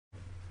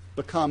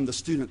become the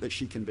student that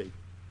she can be.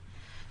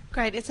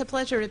 Great. It's a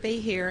pleasure to be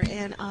here,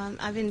 and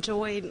I've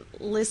enjoyed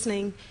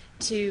listening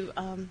to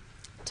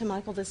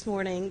Michael this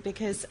morning,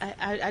 because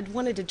I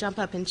wanted to jump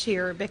up and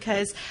cheer,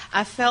 because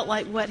I felt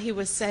like what he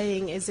was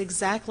saying is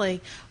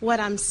exactly what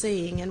I'm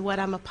seeing and what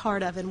I'm a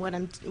part of and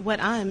what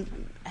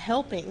I'm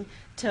helping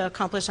to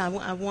accomplish.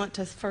 I want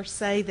to first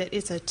say that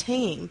it's a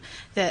team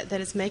that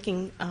is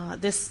making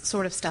this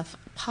sort of stuff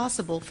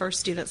possible for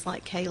students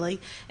like Kaylee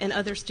and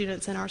other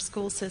students in our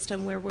school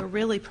system, where we're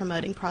really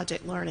promoting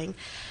project learning.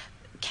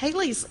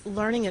 Kaylee's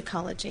learning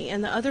ecology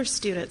and the other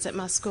students at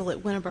my school at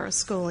Winterboro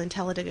School in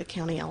Talladega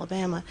County,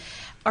 Alabama,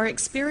 are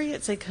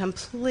experiencing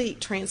complete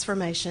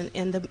transformation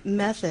in the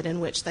method in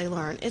which they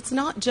learn. It's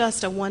not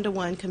just a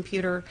one-to-one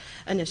computer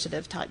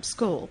initiative type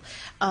school.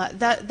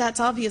 That's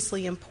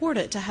obviously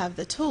important to have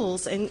the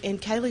tools, and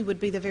Kaylee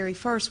would be the very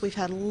first. We've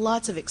had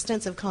lots of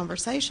extensive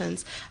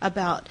conversations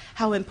about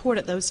how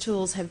important those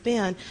tools have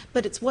been,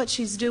 but it's what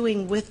she's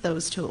doing with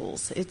those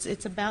tools.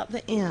 It's about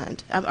the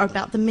end, or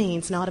about the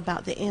means, not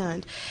about the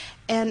end.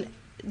 And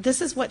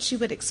this is what she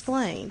would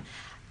explain.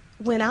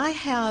 When I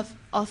have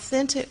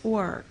authentic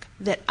work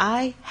that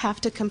I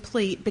have to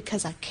complete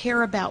because I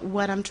care about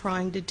what I'm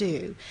trying to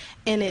do,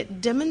 and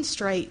it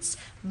demonstrates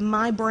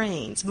my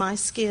brains, my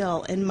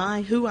skill, and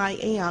who I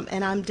am,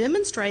 and I'm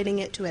demonstrating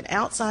it to an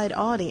outside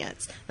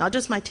audience, not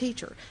just my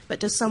teacher, but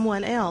to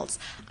someone else,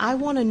 I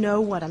want to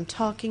know what I'm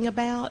talking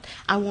about.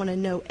 I want to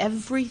know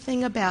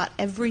everything about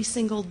every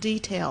single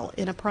detail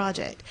in a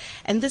project.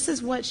 And this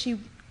is what she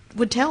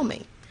would tell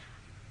me.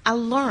 I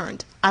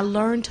learned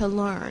to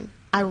learn.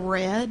 I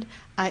read,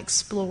 I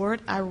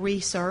explored, I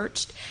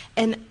researched,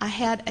 and I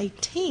had a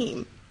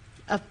team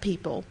of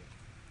people.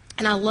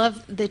 And I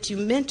love that you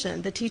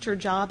mentioned the teacher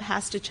job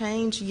has to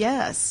change.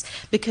 Yes,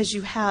 because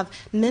you have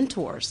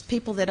mentors,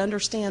 people that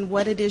understand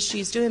what it is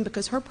she's doing,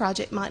 because her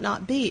project might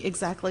not be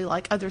exactly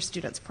like other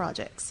students'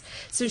 projects.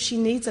 So she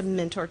needs a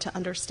mentor to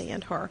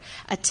understand her,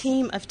 a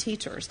team of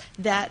teachers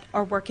that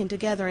are working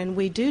together, and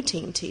we do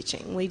team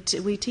teaching. We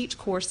teach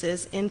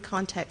courses in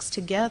context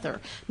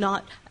together,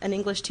 not an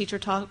English teacher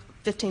talk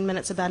 15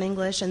 minutes about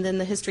English, and then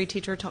the history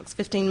teacher talks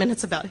 15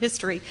 minutes about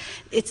history.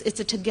 It's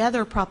a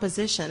together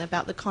proposition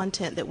about the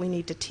content that we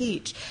need to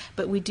teach,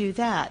 but we do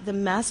that. The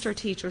master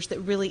teachers that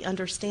really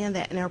understand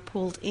that and are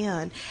pulled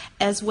in,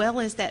 as well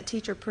as that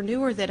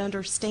teacherpreneur that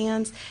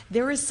understands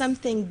there is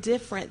something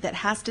different that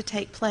has to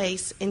take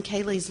place in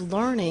Kaylee's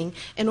learning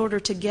in order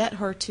to get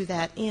her to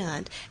that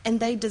end, and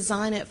they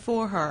design it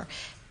for her.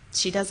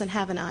 She doesn't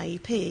have an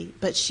IEP,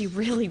 but she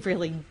really,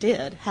 really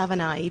did have an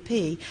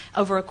IEP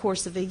over a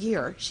course of a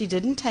year. She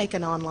didn't take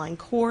an online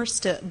course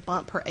to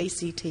bump her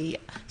ACT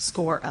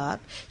score up.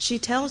 She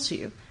tells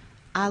you,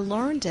 I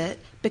learned it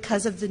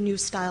because of the new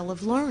style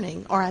of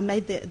learning, or I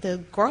made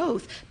the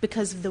growth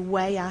because of the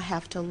way I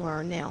have to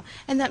learn now.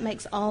 And that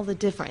makes all the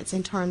difference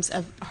in terms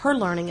of her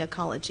learning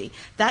ecology.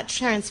 That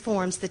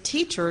transforms the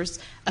teacher's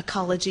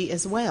ecology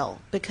as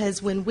well,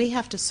 because when we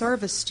have to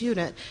serve a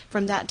student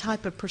from that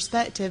type of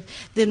perspective,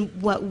 then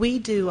what we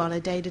do on a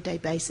day-to-day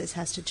basis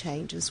has to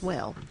change as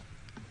well.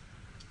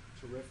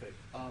 Terrific.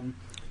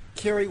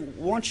 Carrie,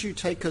 why don't you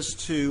take us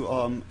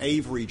to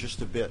Avery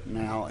just a bit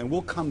now, and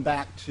we'll come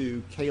back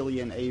to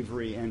Kaylee and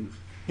Avery and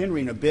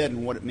Henry in a bit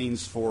and what it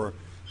means for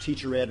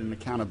teacher ed and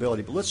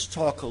accountability. But let's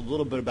talk a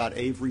little bit about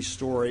Avery's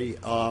story.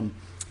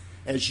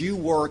 As you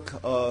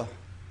work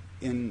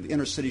in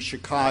inner city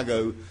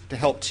Chicago to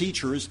help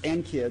teachers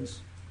and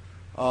kids,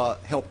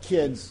 help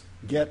kids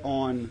get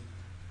on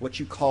what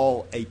you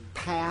call a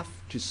path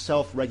to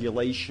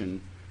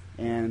self-regulation,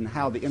 and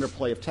how the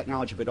interplay of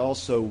technology, but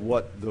also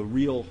what the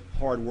real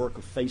hard work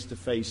of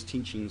face-to-face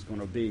teaching is going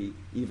to be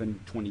even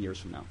 20 years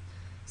from now.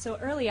 So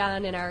early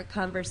on in our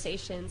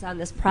conversations on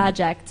this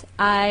project,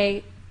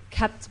 I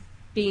kept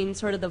being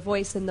sort of the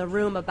voice in the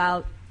room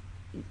about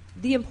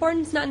the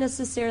importance, not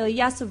necessarily,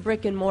 yes, of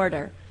brick and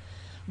mortar,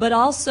 but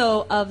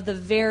also of the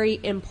very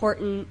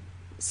important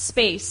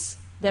space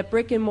that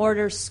brick and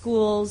mortar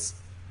schools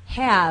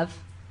have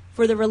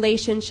for the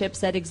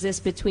relationships that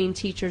exist between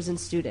teachers and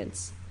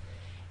students.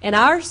 And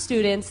our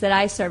students that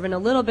I serve, and a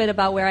little bit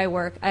about where I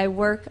work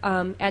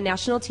at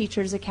National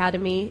Teachers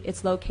Academy.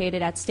 It's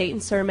located at State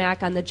and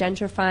Cermak on the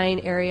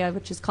gentrifying area,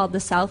 which is called the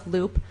South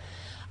Loop.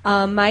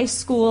 My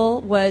school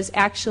was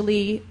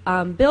actually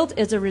built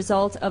as a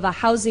result of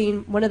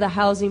one of the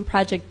housing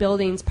project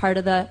buildings, part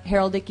of the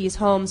Harold Ickes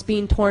homes,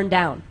 being torn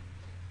down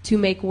to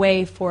make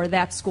way for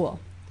that school.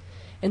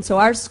 And so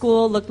our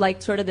school looked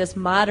like sort of this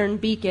modern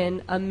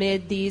beacon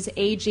amid these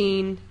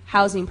aging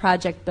housing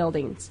project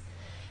buildings.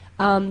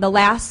 The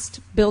last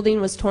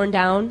building was torn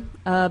down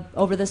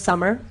over the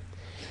summer,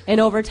 and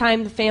over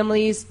time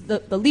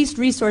the least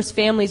resource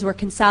families were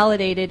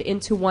consolidated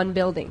into one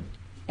building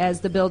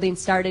as the building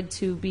started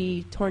to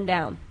be torn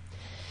down.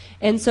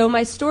 And so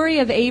my story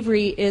of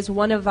Avery is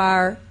one of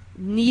our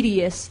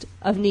neediest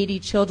of needy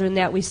children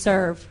that we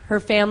serve. Her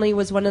family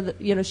was one of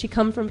the, she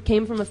came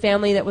from a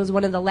family that was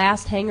one of the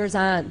last hangers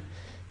on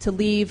to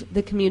leave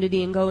the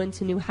community and go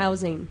into new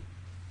housing.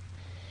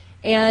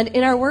 And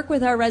in our work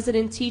with our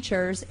resident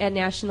teachers at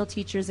National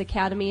Teachers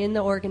Academy in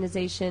the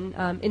organization,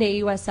 in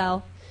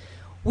AUSL,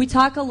 we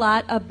talk a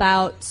lot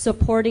about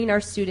supporting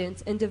our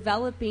students and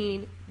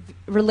developing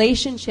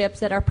relationships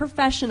that are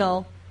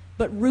professional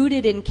but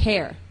rooted in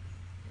care.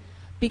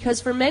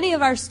 Because for many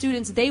of our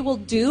students, they will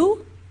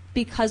do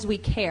because we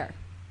care.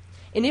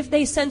 And if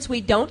they sense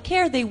we don't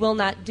care, they will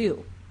not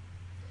do.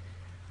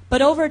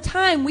 But over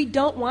time, we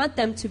don't want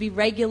them to be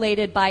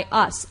regulated by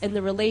us and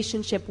the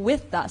relationship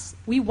with us.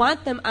 We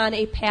want them on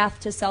a path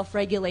to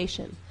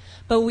self-regulation.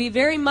 But we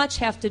very much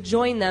have to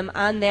join them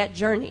on that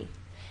journey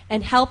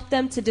and help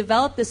them to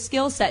develop the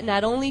skill set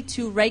not only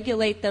to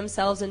regulate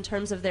themselves in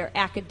terms of their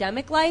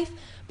academic life,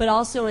 but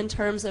also in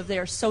terms of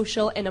their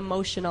social and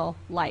emotional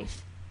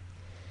life.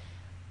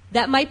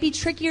 That might be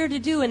trickier to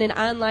do in an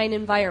online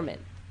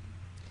environment.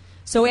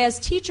 So as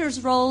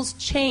teachers' roles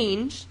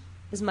change,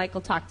 as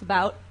Michael talked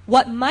about,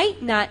 what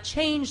might not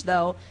change,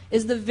 though,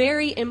 is the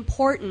very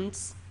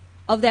importance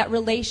of that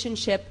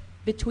relationship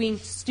between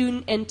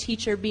student and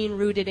teacher being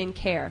rooted in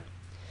care.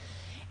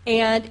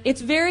 And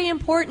it's very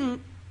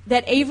important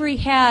that Avery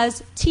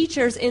has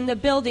teachers in the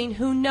building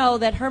who know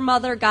that her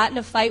mother got in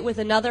a fight with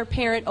another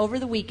parent over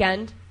the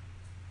weekend,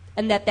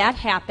 and that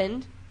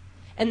happened,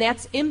 and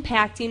that's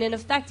impacting and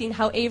affecting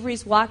how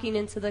Avery's walking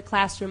into the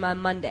classroom on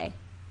Monday.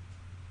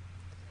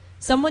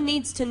 Someone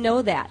needs to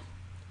know that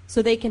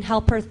so they can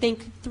help her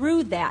think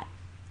through that,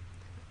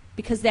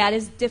 because that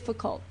is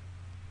difficult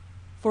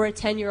for a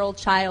 10-year-old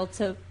child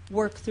to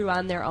work through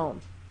on their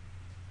own,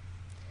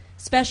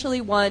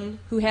 especially one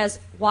who has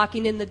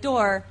walking in the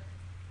door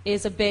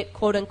is a bit,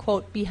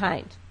 quote-unquote,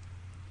 behind.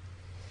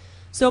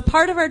 So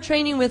part of our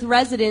training with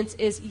residents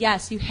is,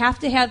 yes, you have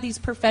to have these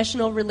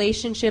professional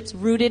relationships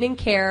rooted in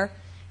care.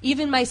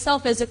 Even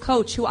myself as a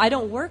coach, who I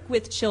don't work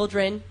with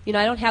children, I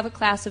don't have a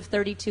class of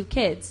 32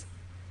 kids,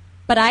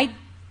 but I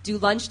do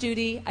lunch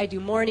duty, I do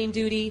morning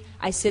duty,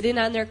 I sit in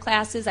on their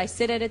classes, I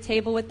sit at a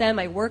table with them,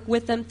 I work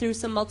with them through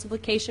some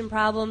multiplication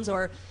problems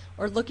or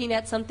looking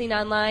at something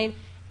online,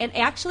 and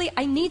actually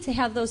I need to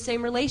have those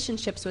same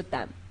relationships with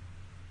them.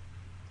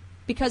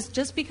 Because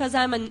just because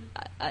I'm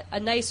a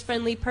nice,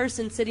 friendly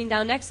person sitting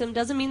down next to them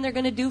doesn't mean they're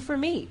going to do for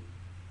me.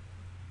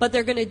 But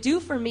they're going to do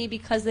for me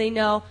because they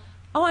know,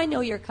 oh, I know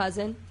your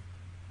cousin.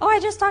 Oh, I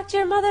just talked to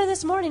your mother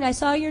this morning. I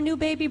saw your new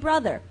baby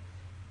brother.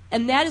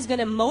 And that is going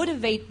to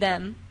motivate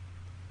them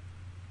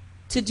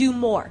to do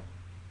more.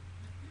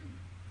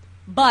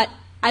 But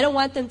I don't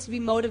want them to be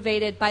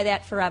motivated by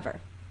that forever.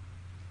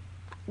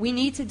 We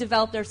need to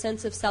develop their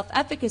sense of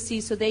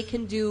self-efficacy so they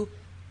can do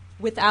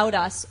without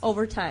us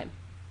over time.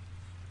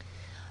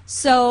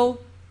 So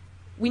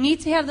we need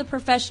to have the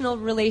professional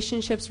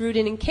relationships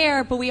rooted in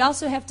care, but we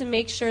also have to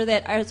make sure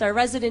that as our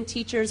resident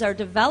teachers are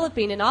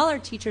developing, and all our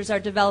teachers are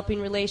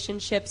developing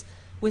relationships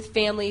with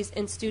families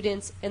and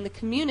students in the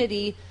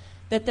community,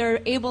 that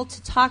they're able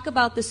to talk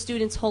about the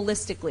students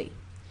holistically,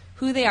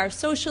 who they are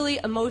socially,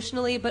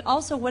 emotionally, but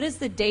also what is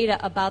the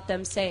data about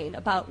them saying,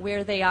 about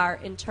where they are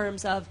in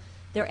terms of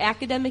their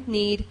academic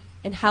need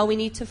and how we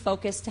need to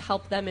focus to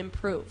help them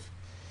improve.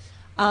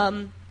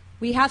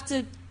 We have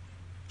to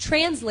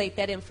translate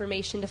that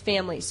information to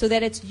families so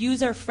that it's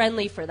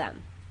user-friendly for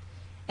them.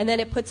 And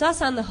then it puts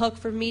us on the hook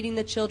for meeting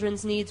the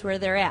children's needs where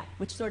they're at,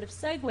 which sort of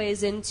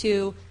segues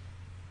into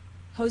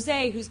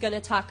Jose, who's going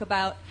to talk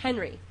about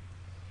Henry,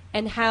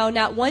 and how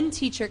not one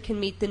teacher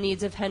can meet the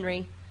needs of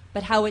Henry,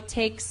 but how it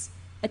takes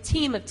a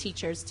team of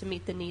teachers to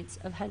meet the needs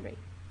of Henry.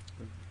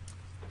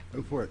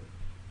 Go for it.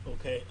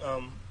 Okay.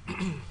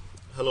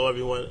 Hello,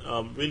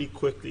 everyone. Really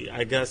quickly,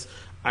 I guess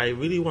I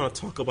really want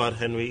to talk about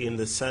Henry in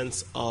the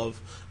sense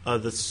of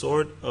the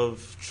sort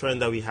of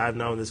trend that we have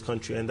now in this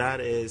country, and that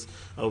is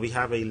we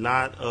have a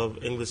lot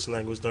of English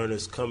language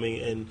learners coming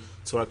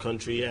into our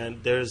country,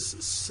 and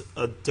there's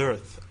a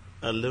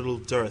little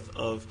dearth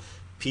of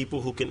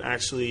people who can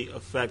actually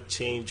affect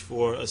change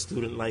for a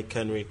student like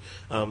Henry.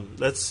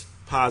 Let's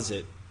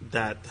posit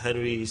that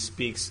Henry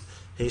speaks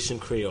Haitian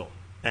Creole,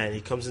 and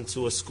he comes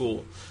into a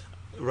school.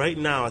 Right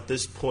now, at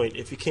this point,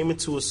 if he came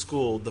into a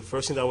school, the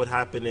first thing that would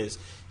happen is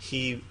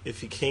if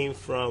he came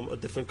from a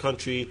different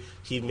country,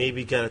 he'd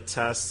maybe get a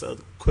test, a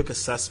quick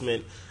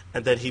assessment,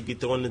 and then he'd be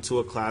thrown into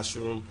a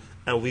classroom,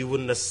 and we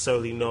wouldn't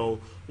necessarily know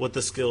what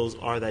the skills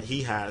are that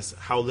he has,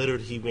 how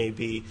literate he may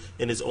be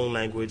in his own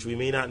language. We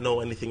may not know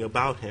anything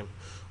about him.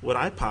 What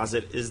I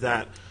posit is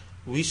that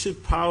we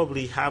should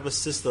probably have a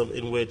system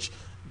in which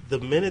the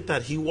minute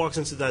that he walks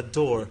into that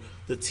door,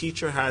 the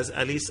teacher has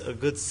at least a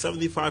good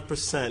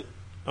 75%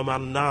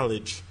 amount of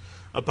knowledge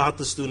about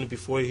the student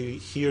before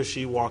he or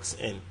she walks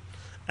in.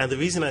 And the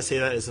reason I say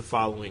that is the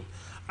following.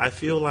 I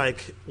feel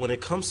like when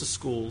it comes to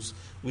schools,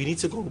 we need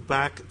to go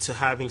back to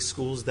having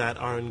schools that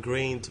are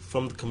ingrained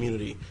from the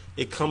community.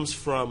 It comes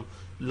from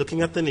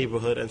looking at the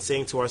neighborhood and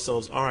saying to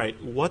ourselves, all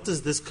right, what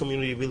does this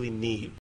community really need?